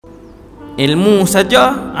Ilmu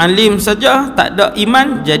saja, alim saja, tak ada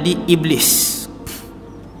iman, jadi iblis.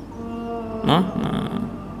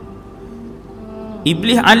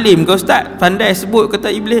 Iblis alim ke ustaz? Pandai sebut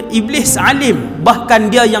kata iblis. Iblis alim,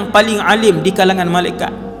 bahkan dia yang paling alim di kalangan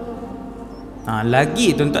malaikat.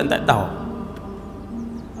 Lagi tuan-tuan tak tahu,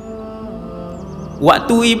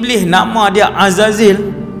 waktu iblis nama dia Azazil,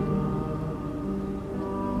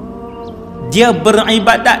 dia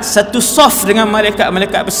beribadat satu saf dengan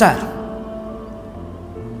malaikat-malaikat besar.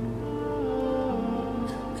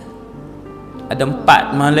 Ada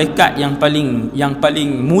 4 malaikat yang paling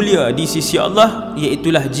mulia di sisi Allah,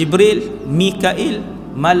 iaitulah Jibril, Mikail,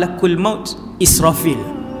 Malakul Maut, Israfil.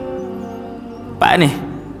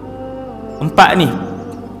 4 ni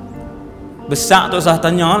besar tak usah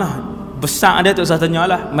tanyalah. Besar dia tak usah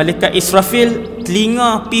tanyalah. Malaikat Israfil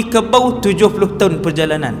telinga pi ke bau 70 tahun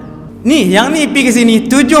perjalanan. Ni yang ni pi ke sini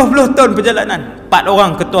 70 tahun perjalanan. 4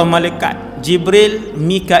 orang ketua malaikat, Jibril,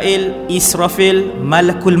 Mikail, Israfil,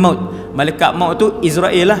 Malakul Maut. Malaikat maut tu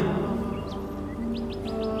Israel lah.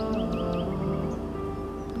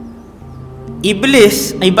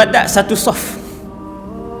 Iblis ibadat satu saf.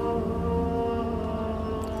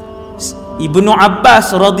 Ibnu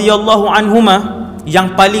Abbas radhiyallahu anhuma,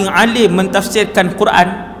 yang paling alim mentafsirkan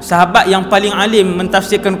Quran, sahabat yang paling alim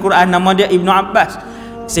mentafsirkan Quran, nama dia Ibnu Abbas.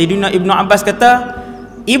 Sayyidina Ibnu Abbas kata,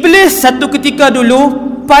 Iblis satu ketika dulu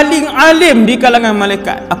paling alim di kalangan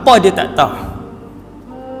malaikat. Apa dia tak tahu?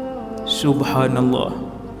 Subhanallah.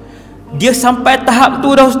 Dia sampai tahap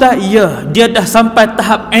tu dah ustaz? Ya, dia dah sampai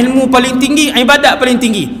tahap ilmu paling tinggi, ibadat paling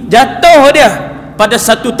tinggi. Jatuh dia pada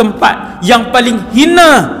satu tempat yang paling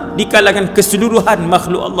hina di kalangan keseluruhan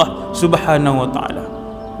makhluk Allah Subhanahu wa taala.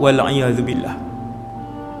 Wal a'yadzu billah.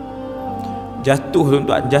 Jatuh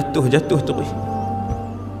tuan-tuan, jatuh terus.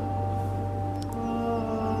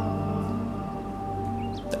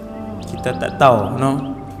 Kita tak tahu,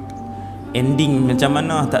 ending macam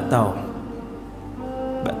mana tak tahu.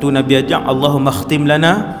 Sebab tu Nabi ajak, Allahumma khtim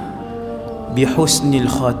lana bihusnil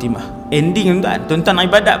khatimah. Ending tuan-tuan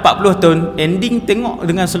ibadat 40 tahun, ending tengok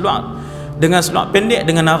dengan seluar pendek,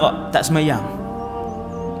 dengan arak, tak semayang,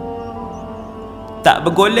 tak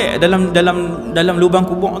bergolek dalam lubang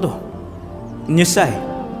kubur tu, menyesal.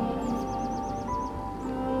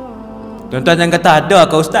 Tuan-tuan jangan kata ada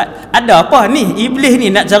ke ustaz? Ada apa ni? Iblis ni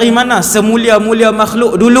nak cari mana semulia-mulia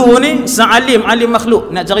makhluk dulu ni, sealim-alim makhluk,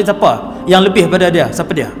 nak cari siapa yang lebih pada dia? Siapa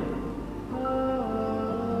dia?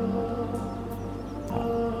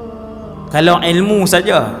 Kalau ilmu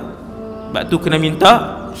saja, sebab tu kena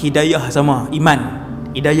minta hidayah sama iman.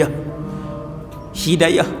 Hidayah.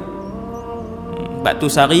 Sebab tu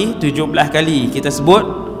sehari 17 kali kita sebut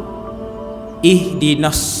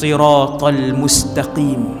ihdinas siratal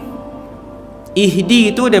mustaqim.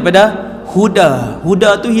 Ihdi tu daripada huda.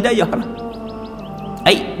 Huda tu hidayah lah.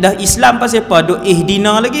 Dah Islam pasal apa? Duk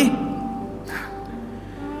ihdina lagi.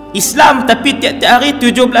 Islam tapi tiap-tiap hari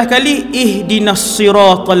 17 kali ihdinas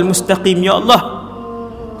siratal mustaqim. Ya Allah,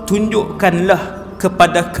 tunjukkanlah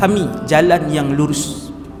kepada kami jalan yang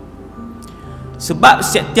lurus. Sebab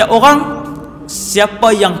setiap orang,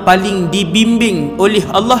 siapa yang paling dibimbing oleh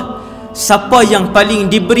Allah, siapa yang paling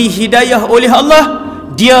diberi hidayah oleh Allah,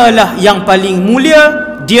 dialah yang paling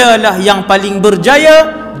mulia, dialah yang paling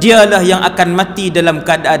berjaya, dialah yang akan mati dalam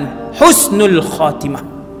keadaan husnul khatimah.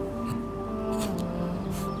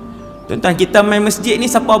 Tuan-tuan, kita main masjid ni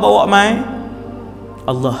siapa bawa main?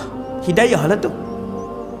 Allah. Hidayah lah tu.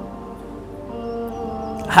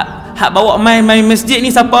 Hak bawa main masjid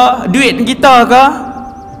ni siapa? Duit kita ke?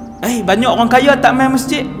 Banyak orang kaya tak main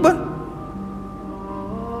masjid pun.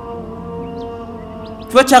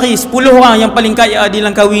 Cuba cari 10 orang yang paling kaya di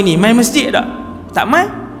Langkawi ni, main masjid tak? Tak main.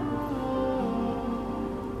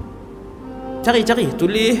 Cari,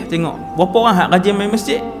 tulis, tengok berapa orang hak rajin main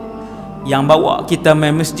masjid. Yang bawa kita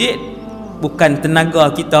main masjid bukan tenaga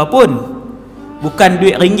kita pun, bukan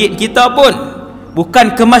duit ringgit kita pun,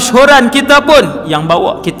 bukan kemasyhuran kita pun. Yang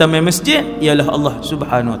bawa kita main masjid ialah Allah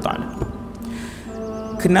Subhanahu wa taala.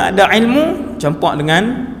 Kena ada ilmu campur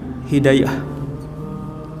dengan hidayah.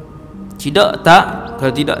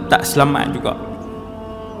 Kalau tidak tak selamat juga,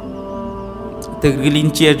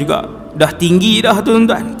 tergelincir juga. Dah tinggi dah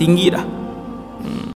tuan-tuan, tinggi dah.